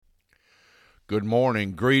Good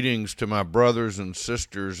morning. Greetings to my brothers and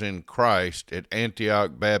sisters in Christ at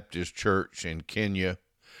Antioch Baptist Church in Kenya.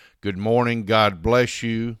 Good morning. God bless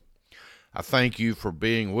you. I thank you for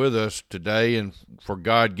being with us today and for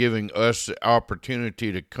God giving us the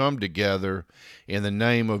opportunity to come together in the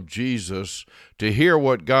name of Jesus to hear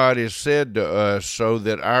what God has said to us so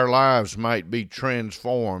that our lives might be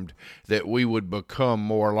transformed, that we would become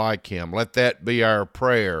more like Him. Let that be our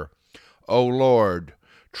prayer. O Lord,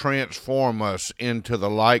 transform us into the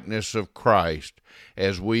likeness of Christ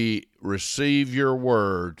as we receive your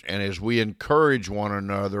word and as we encourage one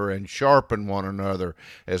another and sharpen one another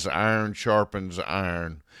as iron sharpens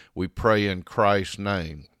iron. We pray in Christ's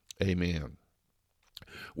name. Amen.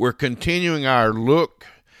 We're continuing our look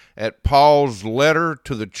at Paul's letter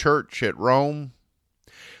to the church at Rome.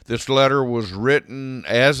 This letter was written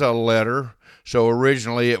as a letter. So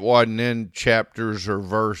originally it wasn't in chapters or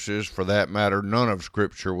verses. For that matter, none of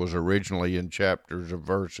Scripture was originally in chapters or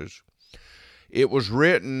verses. It was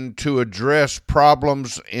written to address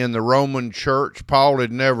problems in the Roman church. Paul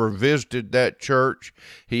had never visited that church.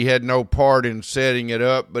 He had no part in setting it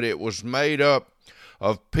up, but it was made up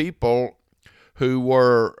of people who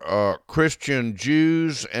were Christian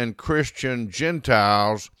Jews and Christian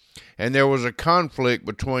Gentiles, and there was a conflict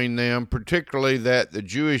between them, particularly that the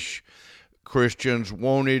Jewish Christians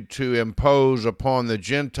wanted to impose upon the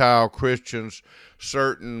Gentile Christians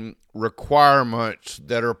certain requirements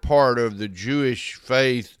that are part of the Jewish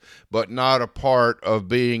faith, but not a part of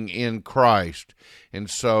being in Christ. And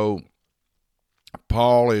so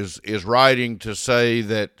Paul is writing to say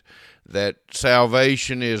that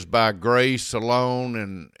salvation is by grace alone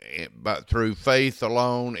and through faith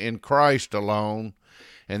alone, in Christ alone,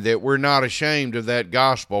 and that we're not ashamed of that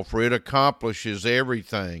gospel, for it accomplishes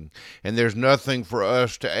everything, and there's nothing for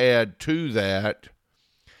us to add to that,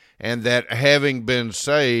 and that having been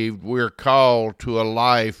saved, we're called to a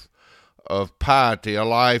life of piety, a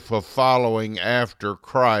life of following after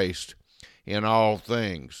Christ in all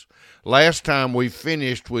things. Last time we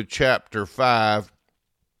finished with chapter 5.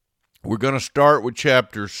 We're going to start with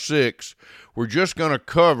chapter 6. We're just going to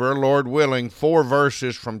cover, Lord willing, 4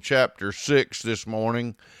 verses from chapter 6 this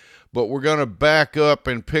morning, but we're going to back up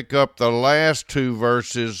and pick up the last 2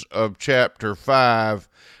 verses of chapter 5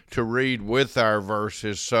 to read with our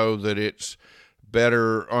verses so that it's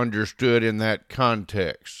better understood in that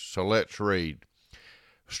context. So let's read,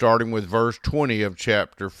 starting with verse 20 of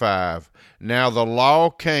chapter 5. Now the law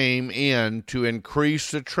came in to increase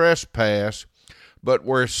the trespass, but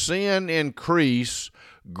where sin increased,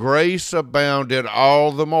 grace abounded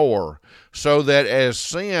all the more, so that as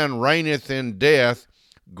sin reigneth in death,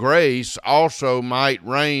 grace also might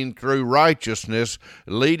reign through righteousness,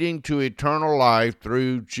 leading to eternal life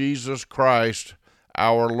through Jesus Christ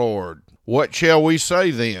our Lord. What shall we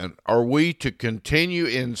say then? Are we to continue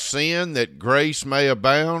in sin that grace may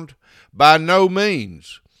abound? By no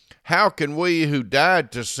means. How can we who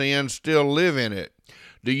died to sin still live in it?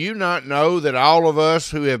 Do you not know that all of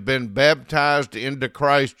us who have been baptized into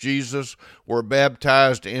Christ Jesus were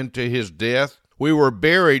baptized into his death? We were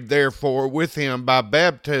buried, therefore, with him by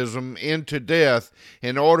baptism into death,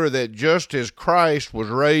 in order that just as Christ was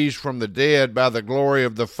raised from the dead by the glory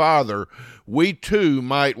of the Father, we too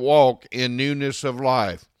might walk in newness of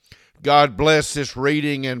life. God bless this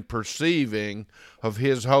reading and perceiving of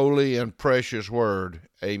his holy and precious word.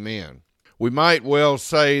 Amen. We might well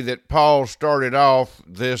say that Paul started off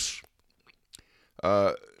this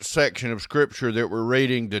section of Scripture that we're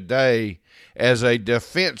reading today as a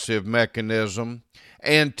defensive mechanism,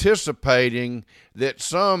 anticipating that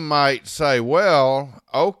some might say, well,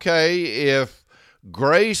 okay, if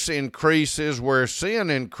grace increases where sin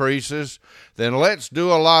increases, then let's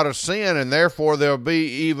do a lot of sin, and therefore there'll be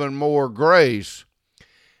even more grace.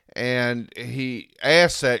 And he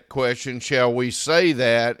asked that question, shall we say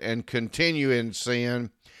that and continue in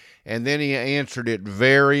sin? And then he answered it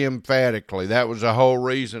very emphatically. That was the whole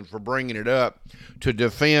reason for bringing it up, to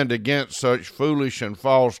defend against such foolish and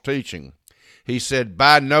false teaching. He said,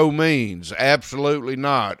 by no means, absolutely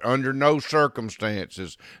not, under no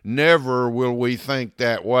circumstances, never will we think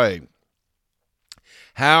that way.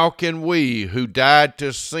 How can we who died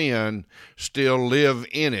to sin still live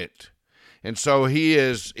in it? And so he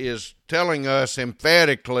is telling us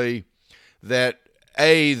emphatically that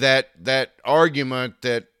that argument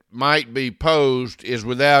that might be posed is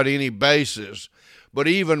without any basis. But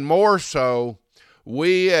even more so,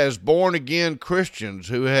 we as born-again Christians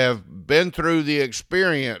who have been through the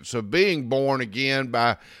experience of being born again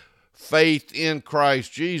by faith in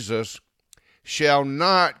Christ Jesus shall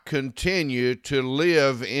not continue to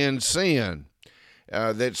live in sin.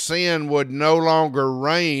 that sin would no longer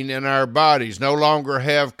reign in our bodies, no longer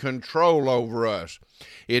have control over us.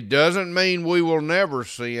 It doesn't mean we will never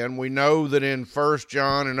sin. We know that in 1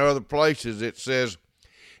 John and other places it says,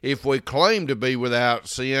 if we claim to be without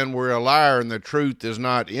sin, we're a liar and the truth is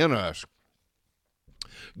not in us.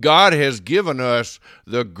 God has given us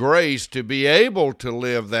the grace to be able to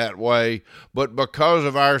live that way, but because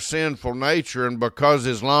of our sinful nature and because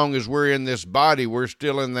as long as we're in this body, we're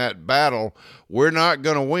still in that battle, we're not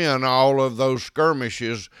going to win all of those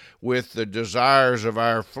skirmishes with the desires of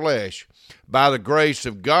our flesh. By the grace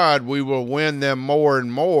of God, we will win them more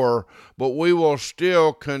and more, but we will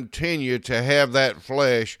still continue to have that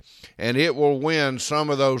flesh, and it will win some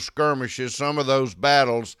of those skirmishes, some of those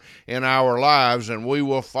battles in our lives, and we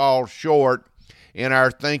will fall short in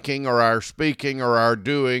our thinking or our speaking or our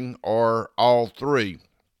doing or all three.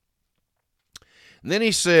 And then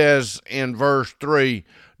he says in verse 3,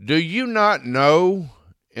 do you not know?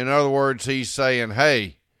 In other words, he's saying,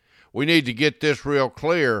 hey, we need to get this real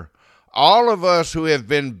clear. All of us who have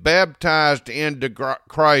been baptized into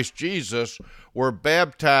Christ Jesus were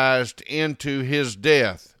baptized into his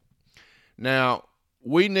death. Now,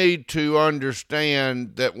 we need to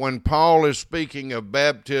understand that when Paul is speaking of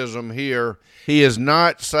baptism here, he is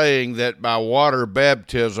not saying that by water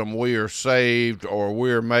baptism we are saved or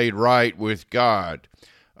we're made right with God.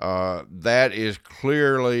 That is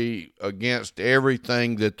clearly against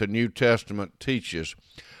everything that the New Testament teaches.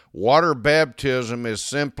 Water baptism is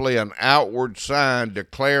simply an outward sign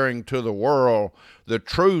declaring to the world the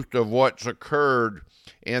truth of what's occurred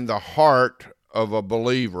in the heart of a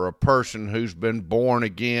believer, a person who's been born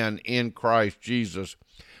again in Christ Jesus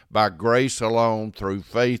by grace alone, through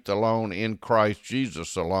faith alone, in Christ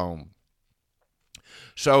Jesus alone.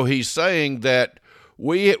 So he's saying that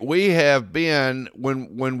we have been,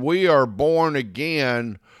 when we are born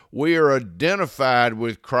again, we are identified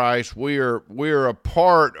with Christ. We are a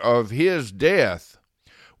part of his death.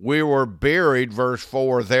 We were buried, verse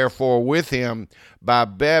 4, therefore with him by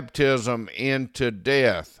baptism into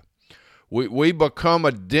death. We become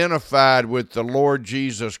identified with the Lord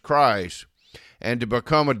Jesus Christ. And to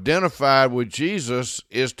become identified with Jesus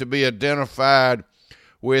is to be identified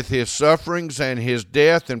with his sufferings and his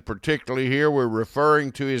death, and particularly here we're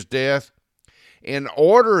referring to his death, in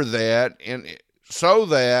order that, so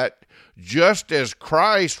that just as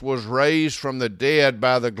Christ was raised from the dead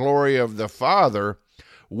by the glory of the Father,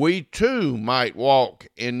 we too might walk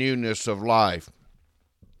in newness of life.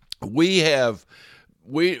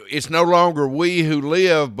 It's no longer we who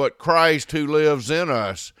live, but Christ who lives in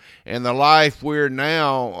us. And the life we're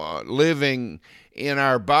now living in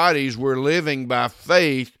our bodies, we're living by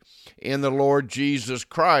faith in the Lord Jesus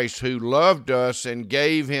Christ, who loved us and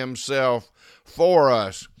gave himself for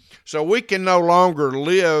us. So we can no longer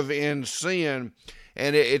live in sin,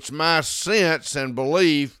 and it's my sense and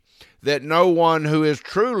belief that no one who has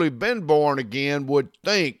truly been born again would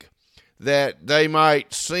think that they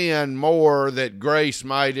might sin more, that grace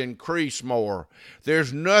might increase more.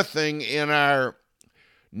 There's nothing in our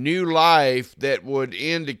new life that would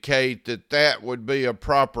indicate that that would be a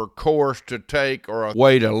proper course to take or a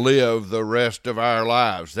way to live the rest of our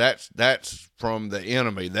lives. That's from the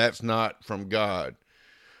enemy. That's not from God.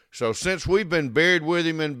 So since we've been buried with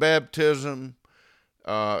him in baptism,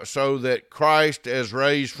 so that Christ is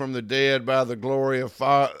raised from the dead by the glory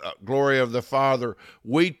of the Father,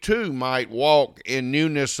 we too might walk in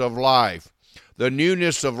newness of life. The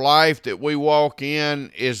newness of life that we walk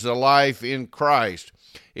in is the life in Christ.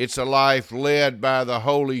 It's a life led by the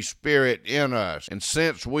Holy Spirit in us. And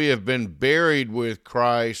since we have been buried with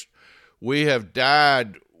Christ, we have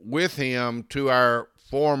died with him to our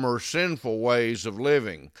former sinful ways of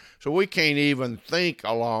living. So we can't even think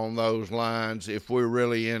along those lines if we're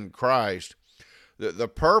really in Christ. The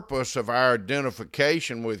purpose of our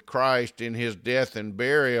identification with Christ in his death and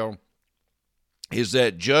burial is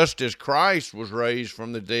that just as Christ was raised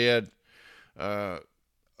from the dead,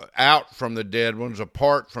 out from the dead ones,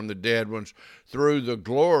 apart from the dead ones, through the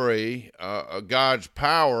glory of God's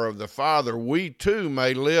power of the Father, we too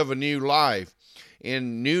may live a new life.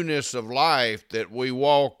 In newness of life, that we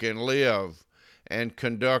walk and live and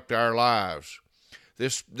conduct our lives.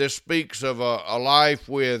 This speaks of a life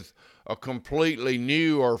with a completely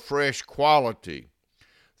new or fresh quality.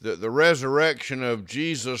 The resurrection of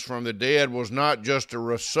Jesus from the dead was not just a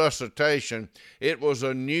resuscitation, it was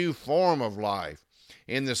a new form of life.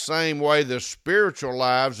 In the same way, the spiritual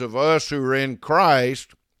lives of us who are in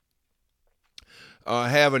Christ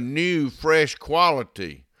have a new, fresh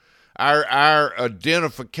quality. Our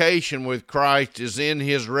identification with Christ is in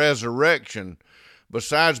his resurrection,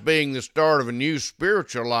 besides being the start of a new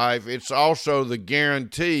spiritual life, it's also the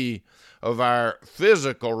guarantee of our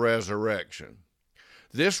physical resurrection.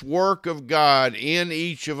 This work of God in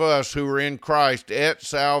each of us who are in Christ at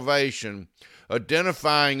salvation,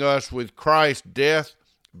 identifying us with Christ's death,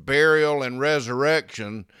 burial, and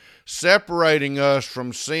resurrection, separating us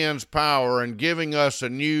from sin's power and giving us a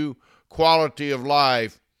new quality of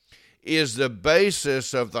life, is the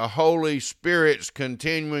basis of the Holy Spirit's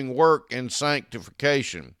continuing work in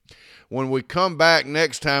sanctification. When we come back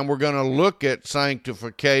next time, we're going to look at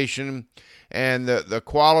sanctification and the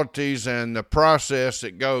qualities and the process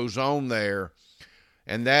that goes on there.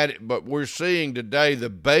 But we're seeing today the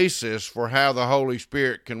basis for how the Holy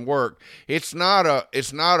Spirit can work. It's not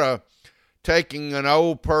a taking an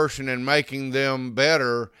old person and making them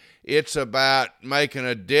better. It's about making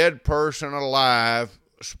a dead person alive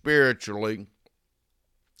spiritually,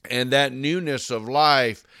 and that newness of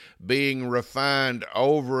life being refined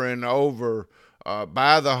over and over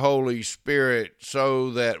by the Holy Spirit,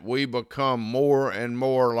 so that we become more and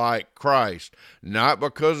more like Christ, not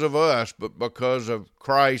because of us, but because of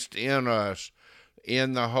Christ in us,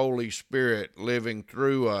 in the Holy Spirit living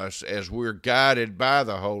through us as we're guided by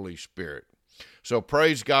the Holy Spirit. So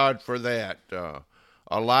praise God for that.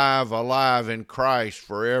 Alive in Christ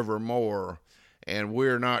forevermore. And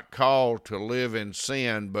we're not called to live in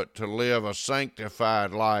sin, but to live a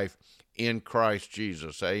sanctified life in Christ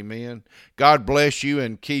Jesus. Amen. God bless you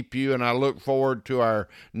and keep you, and I look forward to our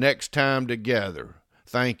next time together.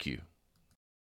 Thank you.